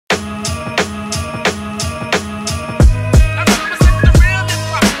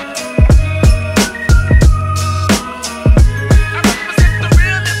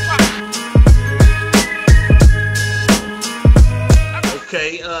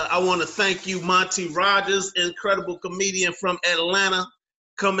I want to thank you, Montee Rogers, incredible comedian from Atlanta,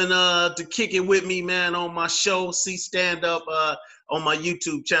 coming to kick it with me, man, on my show, See Stand Up on my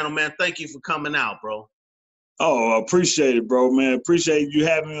YouTube channel, man. Thank you for coming out, bro. Oh, I appreciate it, bro, man. Appreciate you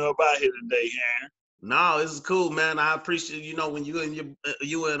having me up out here today, Aaron. No, this is cool, man. I appreciate, when you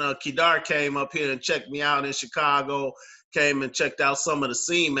and Kedar came up here and checked me out in Chicago, came and checked out some of the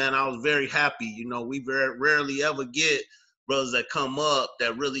scene, man. I was very happy. We very rarely ever get brothers that come up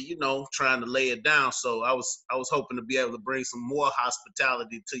that really, trying to lay it down. So I was hoping to be able to bring some more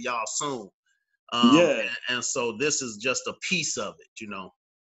hospitality to y'all soon. Yeah. And so this is just a piece of it,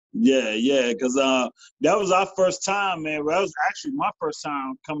 Yeah, because that was our first time, man. Well, that was actually my first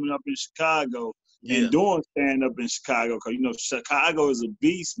time coming up in Chicago and doing stand-up in Chicago. Because, Chicago is a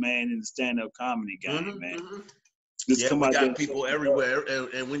beast, man, in the stand-up comedy game, man. Mm-hmm. We got people everywhere.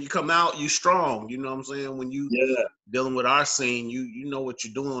 And when you come out, you strong. You know what I'm saying? When you dealing with our scene, you know what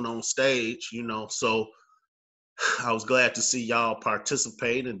you're doing on stage, So I was glad to see y'all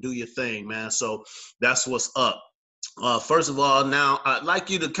participate and do your thing, man. So that's what's up. First of all, now I'd like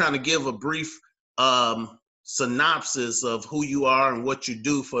you to kind of give a brief synopsis of who you are and what you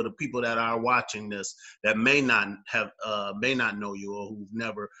do for the people that are watching this that may not know you or who've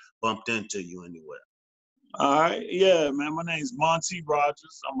never bumped into you anywhere. All right, yeah, man. My name's Montee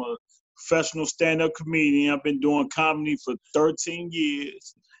Rogers. I'm a professional stand-up comedian. I've been doing comedy for 13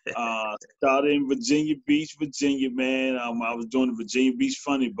 years. Started in Virginia Beach, Virginia, man. I was doing the Virginia Beach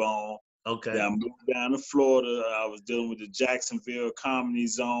Funny Bone. Okay. Then I moved down to Florida. I was dealing with the Jacksonville Comedy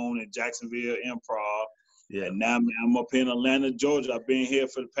Zone and Jacksonville Improv. Yeah. And now I'm up here in Atlanta, Georgia. I've been here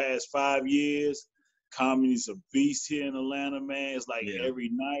for the past 5 years. Comedy's a beast here in Atlanta, man. It's like every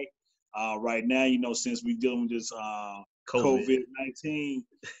night. Right now, since we're dealing with this COVID-19,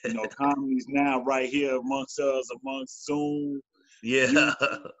 comedy's now right here amongst us, amongst Zoom. Yeah.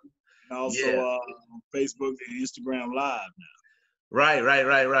 YouTube, and also Facebook and Instagram Live now.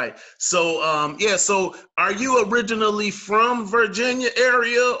 Right. So, so are you originally from Virginia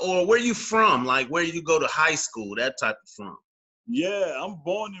area or where you from? Like where you go to high school, that type of from? Yeah, I'm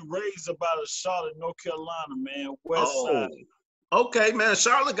born and raised about Charlotte, North Carolina, man, west side. Okay, man,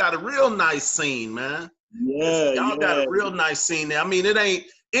 Charlotte got a real nice scene, man. Yeah, y'all got a real nice scene there. I mean,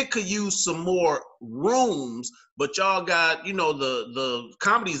 it could use some more rooms, but y'all got, the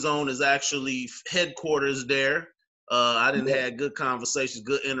Comedy Zone is actually headquarters there. I didn't have good conversations,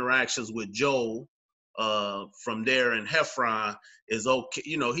 good interactions with Joel from there, and Heffron is okay.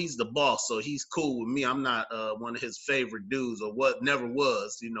 He's the boss, so he's cool with me. I'm not one of his favorite dudes or what never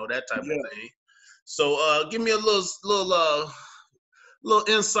was, that type of thing. So give me a little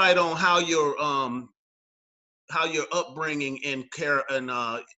insight on how your upbringing in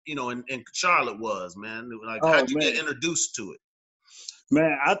Charlotte was, man. Like how'd you get introduced to it?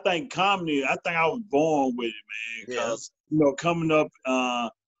 Man, I think comedy, I was born with it, man. Because, coming up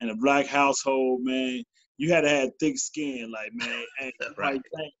in a black household, man, you had to have thick skin. Like, man, and you might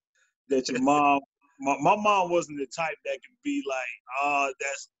think that your mom, my mom wasn't the type that could be like, I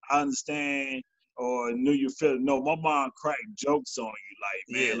understand, or knew you feel it. No, my mom cracked jokes on you, like,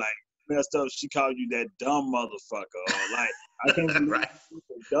 man, like, messed up, she called you that dumb motherfucker, or like, I can't believe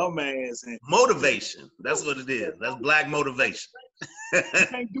dumbass. And motivation, that's what it is. That's black motivation. You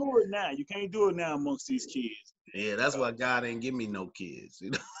can't do it now. You can't do it now amongst these kids. Yeah, that's why God ain't give me no kids,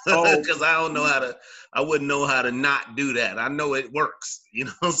 because I wouldn't know how to not do that. I know it works,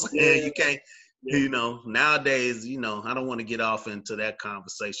 what I'm saying? You can't, nowadays, I don't want to get off into that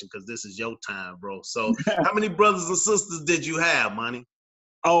conversation because this is your time, bro. So how many brothers and sisters did you have, Money?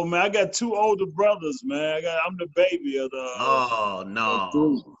 Oh, man, I got 2 older brothers, man. I'm the baby of the... Oh,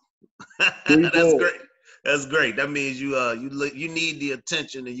 no. That's great. That's great. That means you need the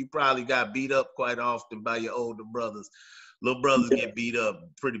attention, and you probably got beat up quite often by your older brothers. Little brothers get beat up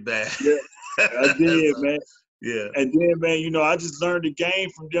pretty bad. Yeah, I did, man. Yeah. And then, man, I just learned the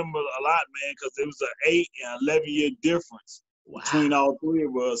game from them a lot, man, because it was an 8 and 11-year difference between all 3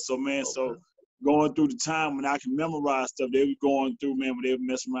 of us. So, man, so going through the time when I can memorize stuff, they were going through, man, when they were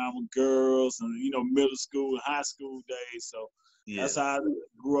messing around with girls and, middle school and high school days. So that's how I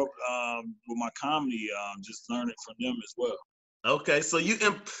grew up with my comedy, just learning from them as well. Okay, so you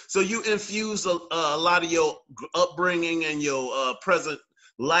infuse a lot of your upbringing and your present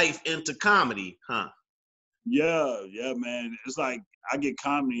life into comedy, huh? Yeah, man. It's like I get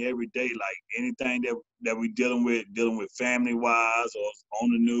comedy every day. Like anything that we dealing with family wise or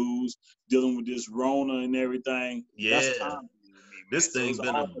on the news, dealing with this Rona and everything. Yeah, that's comedy to me, man. This thing's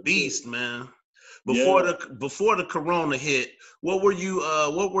been a beast, man. Before the corona hit, what were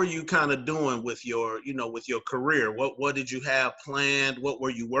you kind of doing with your career? What did you have planned? What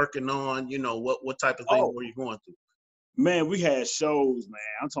were you working on? What type of thing were you going through? Man, we had shows, man.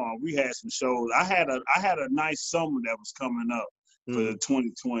 I'm talking. We had some shows. I had a nice summer that was coming up for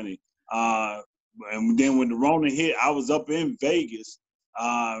 2020. And then when the Rona hit, I was up in Vegas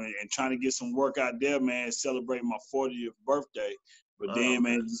and trying to get some work out there, man, celebrating my 40th birthday. But then,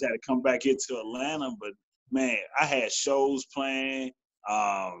 man, just had to come back here to Atlanta. But man, I had shows planned.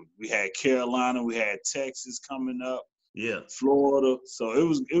 We had Carolina, we had Texas coming up, Florida. So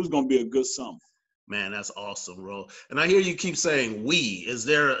it was gonna be a good summer. Man, that's awesome, bro. And I hear you keep saying we.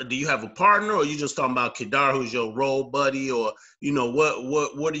 Do you have a partner, or are you just talking about Kedar, who's your role buddy, or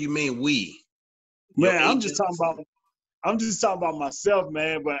what do you mean we? Man, I'm just talking about myself,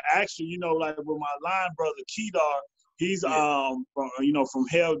 man. But actually, like with my line brother Kedar, he's from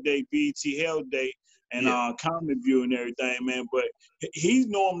Hell Day, BET Hell Day, and Comicview and everything, man. But he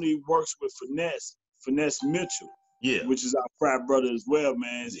normally works with Finesse Mitchell. Yeah, which is our frat brother as well,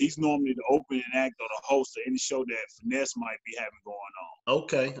 man. He's normally the opening act or the host of any show that Finesse might be having going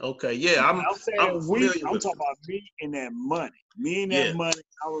on. Okay, yeah. I'm talking about me and that money. Me and that money,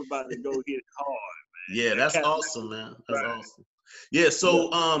 I was about to go hit it hard, man. Yeah, that's awesome, man. That's awesome. Yeah,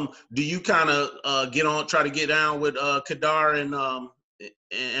 so do you kind of try to get down with Kedar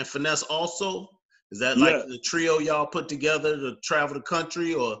and Finesse also? Is that like the trio y'all put together to travel the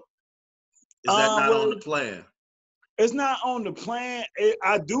country, or is that not on the plan? It's not on the plan.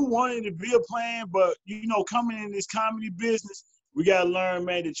 I do want it to be a plan, but coming in this comedy business, we gotta learn,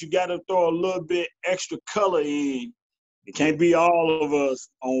 man, that you gotta throw a little bit extra color in. It can't be all of us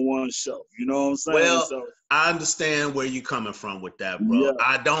on one show. You know what I'm saying? Well, I understand where you're coming from with that, bro. Yeah.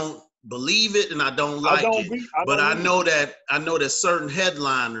 I don't believe it and I don't like it. But I know that certain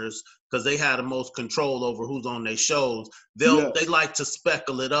headliners, because they have the most control over who's on their shows, they like to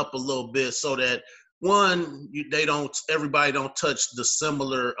speckle it up a little bit so that everybody don't touch the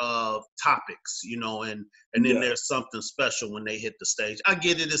similar topics, and then there's something special when they hit the stage. I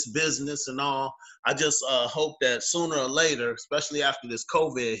get it, it's business and all. I just hope that sooner or later, especially after this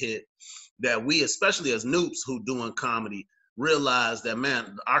COVID hit, that we, especially as noobs who doing comedy, realize that,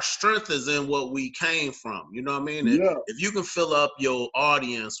 man, our strength is in what we came from. You know what I mean? Yeah. If you can fill up your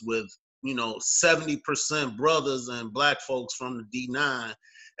audience with 70% brothers and black folks from the D9,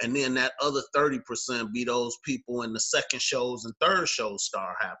 and then that other 30% be those people in the second shows and third shows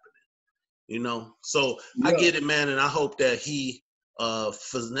start happening, So I get it, man, and I hope that he,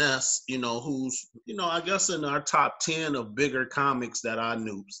 Finesse, who's, I guess in our top 10 of bigger comics that I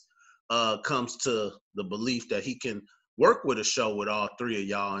knew, comes to the belief that he can work with a show with all three of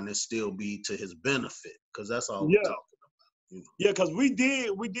y'all and it still be to his benefit, because that's all we're talking about. Yeah, because we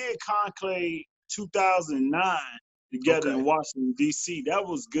did Conclave 2009 together in Washington, D.C. That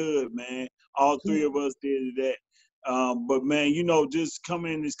was good, man. All three of us did that. But, man, just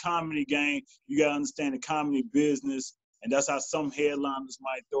coming in this comedy game, you got to understand the comedy business, and that's how some headliners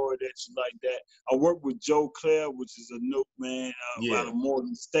might throw it at you like that. I worked with Joe Claire, which is a noob, man, out of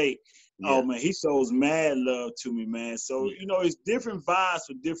Morgan State. Yeah. Oh, man, he shows mad love to me, man. So, it's different vibes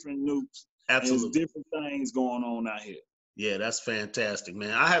for different noobs. Absolutely. And there's different things going on out here. Yeah, that's fantastic,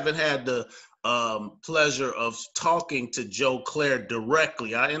 man. I haven't had the pleasure of talking to Joe Claire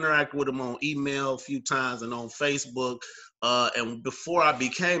directly. I interact with him on email a few times and on Facebook. And before I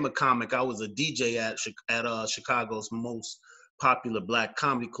became a comic, I was a DJ at Chicago's most popular black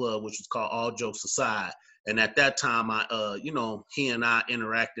comedy club, which was called All Jokes Aside. And at that time, he and I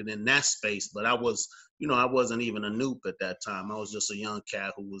interacted in that space, but I wasn't even a noob at that time. I was just a young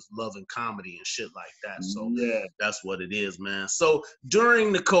cat who was loving comedy and shit like that. So that's what it is, man. So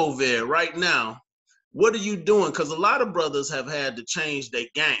during the COVID right now, what are you doing? Because a lot of brothers have had to change their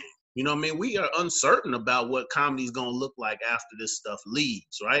game. You know what I mean? We are uncertain about what comedy is going to look like after this stuff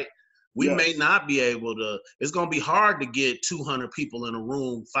leaves, right? We may not be able to, it's going to be hard to get 200 people in a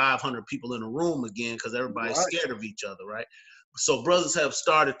room, 500 people in a room again, because everybody's scared of each other, right? So brothers have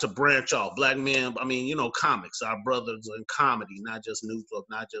started to branch off. Black men, comics, our brothers in comedy, not just New York,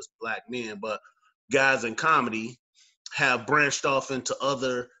 not just black men, but guys in comedy have branched off into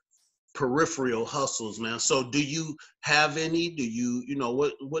other peripheral hustles, man. So do you have any? Do you,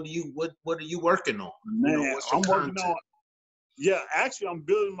 what are you working on? Man, I'm working on. Yeah, actually, I'm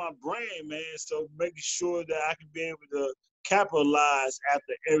building my brand, man. So making sure that I can be able to capitalize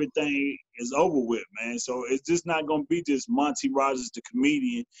after everything is over with, man. So it's just not gonna be just Montee Rogers the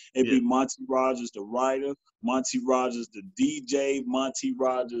comedian. It'd be Montee Rogers the writer, Montee Rogers the DJ, Montee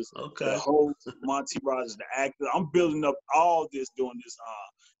Rogers the host, Montee Rogers the actor. I'm building up all this during this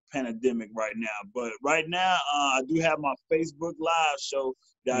pandemic right now. But right now, I do have my Facebook Live show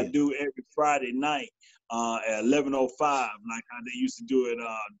that I do every Friday night at 11:05, like how they used to do it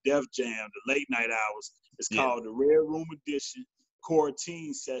Def Jam, the late night hours. It's called the Red Room Edition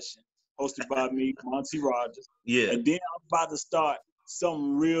Quarantine Session, hosted by me, Montee Rogers. Yeah. And then I'm about to start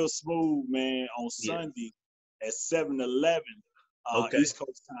something real smooth, man, on Sunday at 7:11 East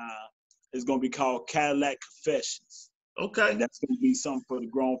Coast time. It's gonna be called Cadillac Confessions. Okay. And that's gonna be something for the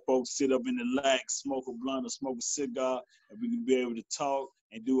grown folks. Sit up in the lack, smoke a blunt or smoke a cigar, and we can be able to talk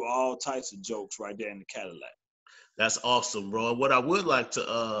and do all types of jokes right there in the Cadillac. That's awesome, bro. What I would like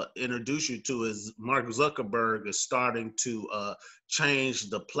to introduce you to is Mark Zuckerberg is starting to change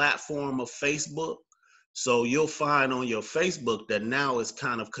the platform of Facebook. So you'll find on your Facebook that now is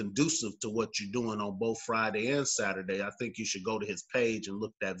kind of conducive to what you're doing on both Friday and Saturday. I think you should go to his page and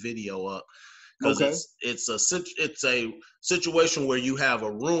look that video up, because it's a situation where you have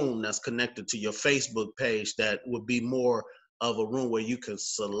a room that's connected to your Facebook page that would be more of a room where you can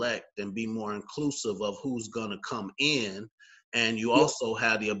select and be more inclusive of who's going to come in. And you also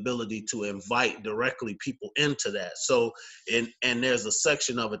have the ability to invite directly people into that. So, and there's a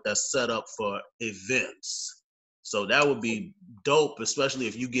section of it that's set up for events. So that would be dope, especially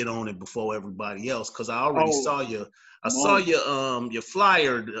if you get on it before everybody else. Cause I already saw your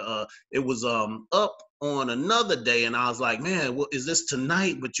flyer. It was up on another day, and I was like, man, what is this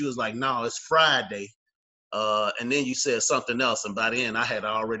tonight? But you was like, no, it's Friday. And then you said something else, and by then I had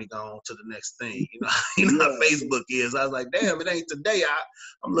already gone to the next thing. You know how Facebook is. I was like, damn, it ain't today.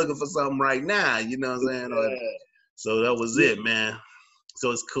 I'm looking for something right now. You know what I'm saying? So that was it, man.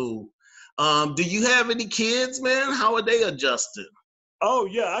 So it's cool. Do you have any kids, man? How are they adjusted? Oh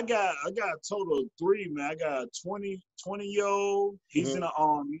yeah, I got a total of 3, man. I got a 20-year-old. He's in the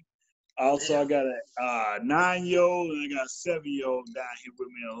Army. Also, I got a 9-year-old and I got a 7-year-old down here with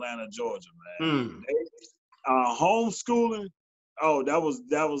me in Atlanta, Georgia, man. Homeschooling,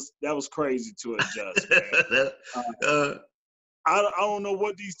 that was crazy to adjust, man. I don't know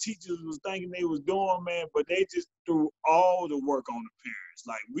what these teachers was thinking they was doing, man, but they just threw all the work on the parents.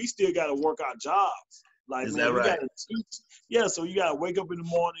 Like, we still got to work our jobs. Like, is man, that we right? got to teach. Yeah, so you got to wake up in the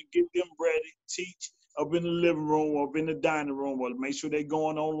morning, get them ready, teach up in the living room or up in the dining room, or make sure they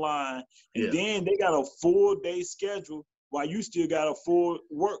going online. And then they got a full day schedule while you still got a full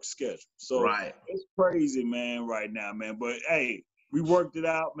work schedule. So it's crazy, man, right now, man. But hey, we worked it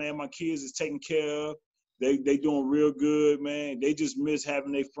out, man. My kids is taken care of. They doing real good, man. They just miss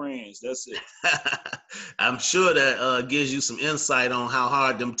having their friends. That's it. I'm sure that gives you some insight on how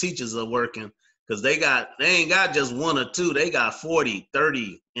hard them teachers are working, because they ain't got just 1 or 2. They got 40,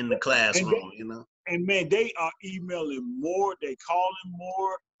 30 in the classroom, And man, they are emailing more. They calling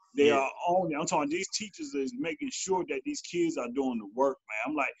more. They are on it. I'm talking, these teachers is making sure that these kids are doing the work, man.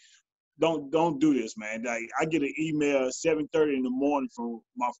 I'm like, don't do this, man. Like, I get an email at 7:30 in the morning from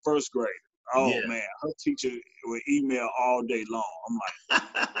my first grader. Oh man, her teacher would email all day long. I'm like,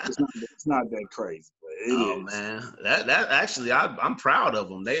 it's not that crazy, but it is. Man, that actually, I'm proud of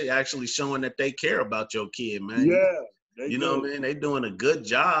them. They actually showing that they care about your kid, man. Yeah, you know, man, they doing a good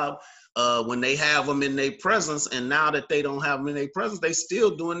job. When they have them in their presence, and now that they don't have them in their presence, they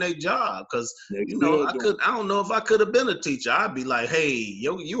still doing their job. Because I don't know if I could have been a teacher. I'd be like, hey,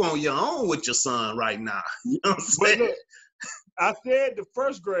 you on your own with your son right now. You know what I'm saying? Look, I said the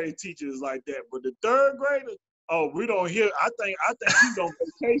first grade teacher is like that, but the third grader, we don't hear. I think she's on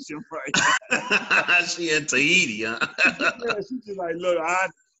vacation right now. She in Tahiti, huh? Yeah, she's just like, look,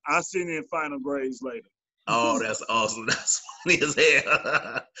 I send in final grades later. Oh, that's awesome. That's funny as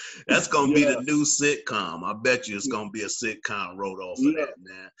hell. That's going to be the new sitcom. I bet you it's going to be a sitcom wrote off of that,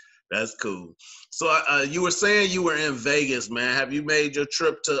 man. That's cool. So you were saying you were in Vegas, man. Have you made your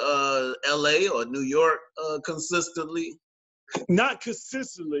trip to LA or New York consistently? Not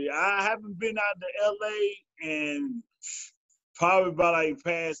consistently. I haven't been out to LA in probably about like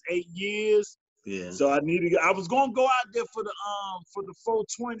past 8 years. Yeah. So I was going to go out there for the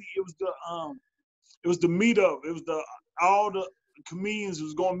 420. It was the meetup. It was all the comedians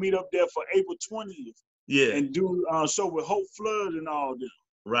was going to meet up there for April 20th. Yeah. And do a show with Hope Flood and all them.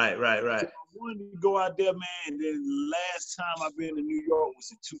 Right. So I wanted to go out there, man. And then last time I've been to New York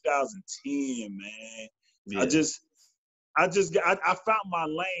was in 2010, man. Yeah. I found my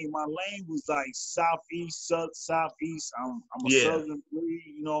lane. My lane was like southeast. I'm a southern breed,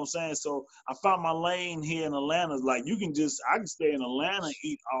 you know what I'm saying? So I found my lane here in Atlanta. Like, I can stay in Atlanta and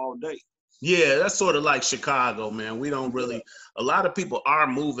eat all day. Yeah, that's sort of like Chicago, man. We don't really, a lot of people are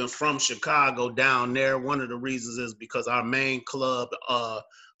moving from Chicago down there. One of the reasons is because our main club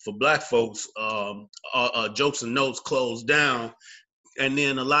for Black folks, Jokes and Notes, closed down. And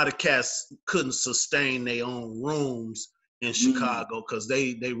then a lot of cats couldn't sustain their own rooms in Chicago because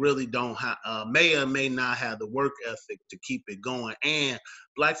they really don't have, may or may not have the work ethic to keep it going. And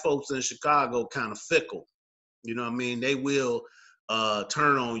black folks in Chicago kind of fickle. You know what I mean? They will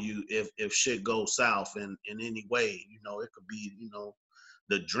turn on you if shit goes south in any way. You know, it could be, you know,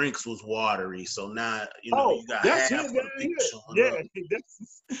 the drinks was watery, so now, you know, you got that's half it of down the people here. showing up.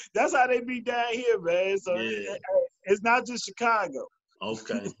 Yeah, that's how they be down here, man. So Yeah. it's not just Chicago.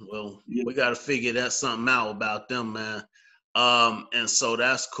 Okay, well, Yeah. we got to figure that something out about them, man. And so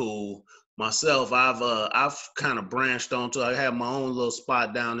that's cool. Myself, I've kind of branched onto. I have my own little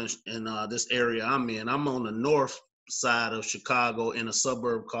spot down in this area I'm in. I'm on the north side of Chicago in a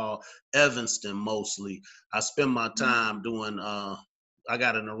suburb called Evanston. Mostly, I spend my time doing. I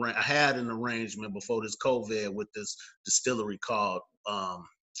had an arrangement before this COVID with this distillery called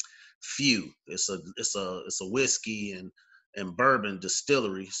Few. It's a whiskey and bourbon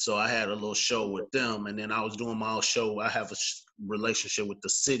distillery. So I had a little show with them, and then I was doing my own show. I have a relationship with the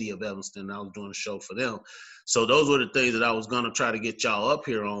city of Evanston. I was doing a show for them. So those were the things that I was gonna try to get y'all up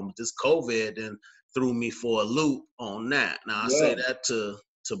here on. But this COVID then threw me for a loop on that. Now I say that to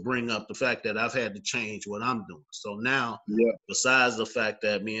bring up the fact that I've had to change what I'm doing. So now, besides the fact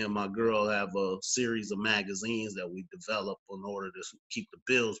that me and my girl have a series of magazines that we develop in order to keep the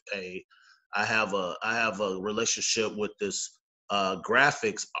bills paid, I have a relationship with this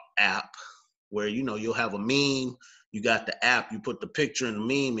graphics app where, you know, you'll have a meme, you got the app, you put the picture in the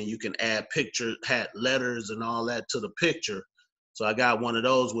meme, and you can add letters and all that to the picture. So I got one of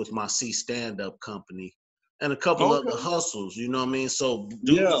those with my C stand-up company and a couple of the hustles, you know what I mean? So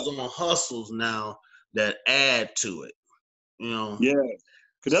dudes on hustles now that add to it, you know? Yeah,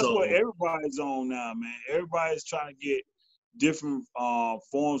 because that's what everybody's on now, man. Everybody's trying to get different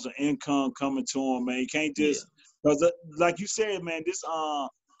forms of income coming to them, man. You can't just, because like you said, man, this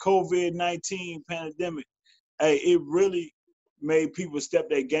COVID-19 pandemic, hey, it really made people step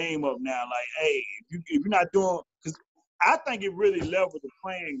their game up now. Like, hey, if you're not doing, because I think it really leveled the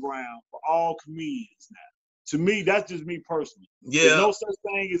playing ground for all comedians now. To me, that's just me personally. Yeah. There's no such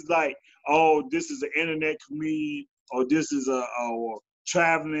thing as like, oh, this is an internet comedian, or this is a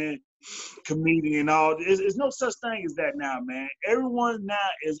traveling comedian. All it's no such thing as that now, man. Everyone now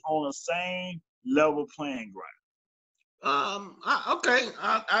is on the same level playing ground.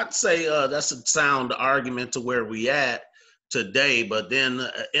 I'd say that's a sound argument to where we at today, but then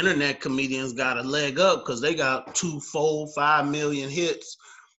internet comedians got a leg up because they got 5 million hits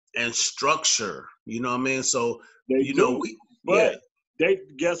and structure, you know what I mean? So they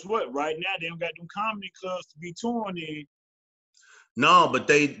guess what? Right now they don't got them comedy clubs to be touring in. No, but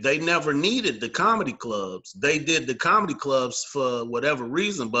they never needed the comedy clubs. They did the comedy clubs for whatever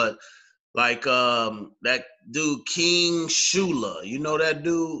reason, but like that dude King Shula, you know that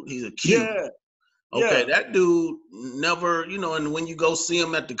dude? He's a cute. Yeah. Okay, that dude never, you know, and when you go see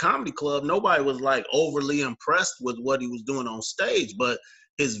him at the comedy club, nobody was like overly impressed with what he was doing on stage, but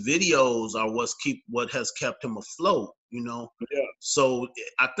his videos are what has kept him afloat, you know. Yeah. So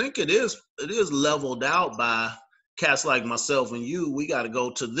I think it is leveled out by cats like myself and you. We got to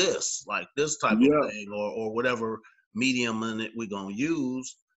go to this type of thing or whatever medium in it we're gonna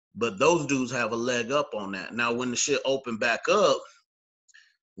use. But those dudes have a leg up on that. Now, when the shit open back up,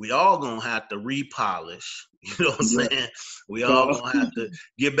 we all gonna have to repolish. You know what I'm saying? We all gonna have to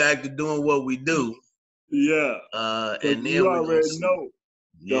get back to doing what we do. Yeah. And then you already know.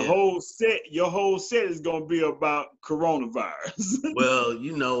 Yeah. Your whole set is gonna be about coronavirus. Well,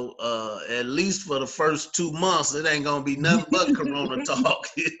 you know, at least for the first 2 months, it ain't gonna be nothing but corona talk.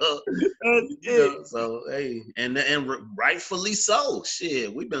 You know? So hey, and rightfully so.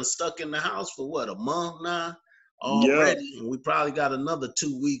 Shit, we've been stuck in the house for what, a month now already, and we probably got another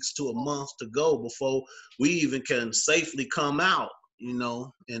 2 weeks to a month to go before we even can safely come out, you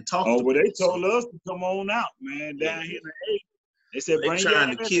know, and talk. They told us to come on out, man, down here in the 8th. They said, they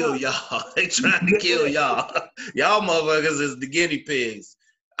trying to kill y'all. They trying to kill y'all. Y'all motherfuckers is the guinea pigs.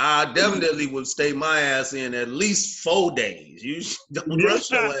 I definitely would stay my ass in at least 4 days. You don't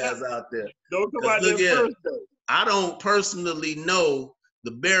rush your ass out there. Don't come out there first, though. I don't personally know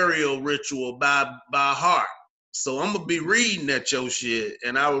the burial ritual by heart. So I'm going to be reading at your shit,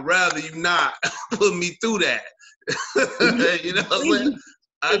 and I would rather you not put me through that. You know what I'm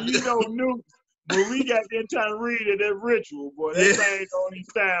saying? You don't know. But we got there trying to read it, that ritual, boy. That thing don't even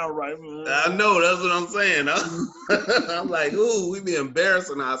sound right. I know, that's what I'm saying. I'm like, ooh, we be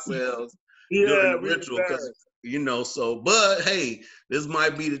embarrassing ourselves during the ritual. You know, so, but hey, this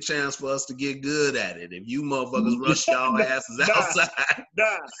might be the chance for us to get good at it. If you motherfuckers rush y'all asses outside.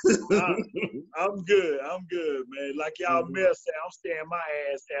 I'm good, man. Like y'all Mel said, I'm staying my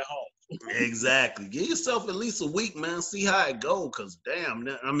ass at home. Exactly. Give yourself at least a week, man. See how it go. Cause damn,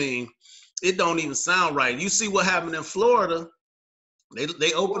 I mean, it don't even sound right. You see what happened in Florida?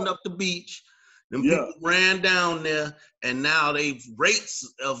 They opened up the beach. Them people ran down there, and now they rates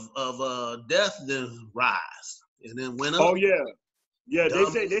of death then rise and then went up. Oh yeah. Yeah, they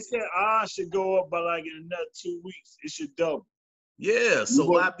said odds should go up by like in another 2 weeks. It should double. Yeah, so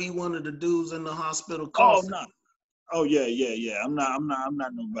why be one of the dudes in the hospital coughing? Oh no. Oh yeah. I'm not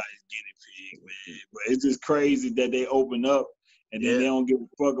nobody's guinea pig, man. But it's just crazy that they open up and then they don't give a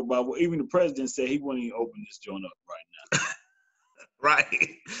fuck about what even the president said he wouldn't even open this joint up right now.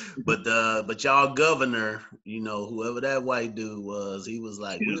 Right. But y'all governor, you know, whoever that white dude was, he was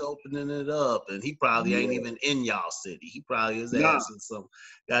like, we opening it up. And he probably ain't even in y'all city. He probably is ass in some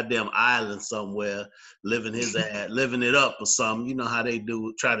goddamn island somewhere, living it up or something. You know how they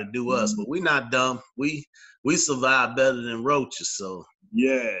try to do us. But we not dumb. We survive better than roaches. So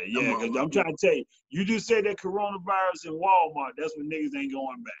yeah. Cause I'm trying to tell you, you just say that coronavirus in Walmart, that's when niggas ain't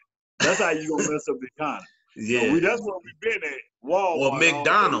going back. That's how you gonna mess up the economy. Yeah, so that's what we've been at. Walmart, or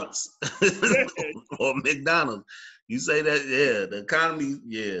McDonald's. Or McDonald's. You say that, the economy,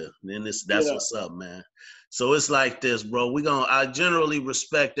 then that's what's up, man. So it's like this, bro. I generally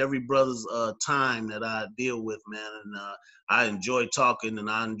respect every brother's time that I deal with, man. And I enjoy talking and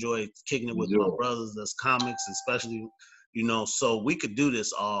I enjoy kicking it with my brothers that's comics, especially, you know, so we could do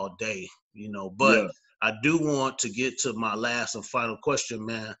this all day, you know. But I do want to get to my last and final question,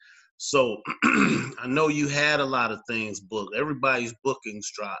 man. So I know you had a lot of things booked. Everybody's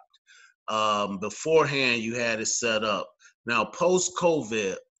bookings dropped. Beforehand, you had it set up. Now,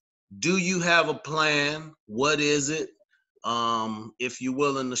 post-COVID, do you have a plan? What is it? If you're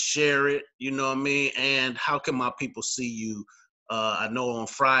willing to share it, you know what I mean? And how can my people see you? I know on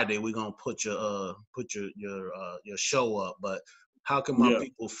Friday we're gonna put your show up, but how can my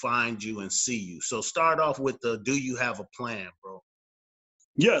people find you and see you? So start off with do you have a plan, bro?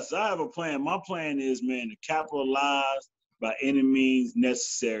 Yes, I have a plan. My plan is, man, to capitalize by any means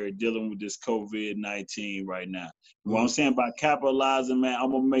necessary dealing with this COVID-19 right now. What I'm saying by capitalizing, man,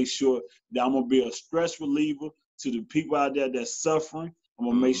 I'm going to make sure that I'm going to be a stress reliever to the people out there that's suffering. I'm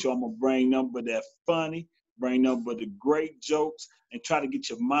going to make sure I'm going to bring them but that funny, bring them but the great jokes, and try to get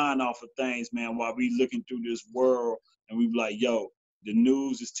your mind off of things, man, while we looking through this world and we be like, yo, the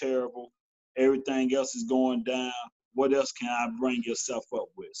news is terrible. Everything else is going down. What else can I bring yourself up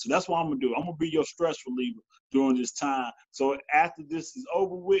with? So that's what I'm going to do. I'm going to be your stress reliever during this time. So after this is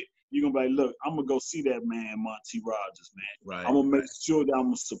over with, you're going to be like, look, I'm going to go see that man, Montee Rogers, man. Right. I'm going to make sure that I'm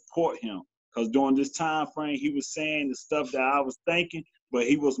going to support him. Because during this time frame, he was saying the stuff that I was thinking, but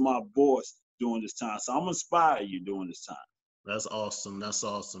he was my voice during this time. So I'm going to inspire you during this time. That's awesome. That's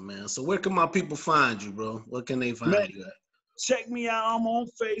awesome, man. So where can my people find you, bro? Where can they find you at? Check me out. I'm on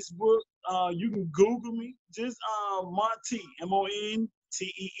Facebook. You can Google me. Just Montee,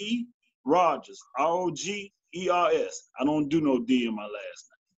 Montee Rogers, Rogers. I don't do no D in my last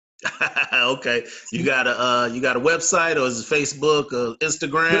name. Okay. You got a website, or is it Facebook or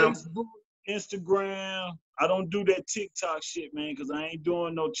Instagram? Facebook, Instagram. I don't do that TikTok shit, man, because I ain't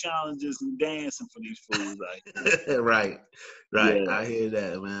doing no challenges and dancing for these fools. Right. Yeah. I hear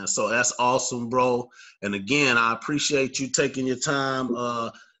that, man. So that's awesome, bro. And again, I appreciate you taking your time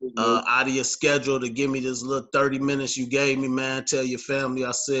out of your schedule to give me this little 30 minutes you gave me, man. Tell your family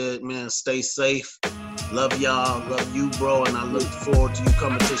I said, man, stay safe. Love y'all. Love you, bro. And I look forward to you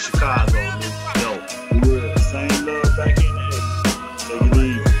coming to Chicago, man. Yo. Same love back in there. Take it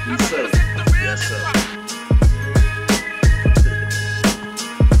easy. Be safe. Yes, sir.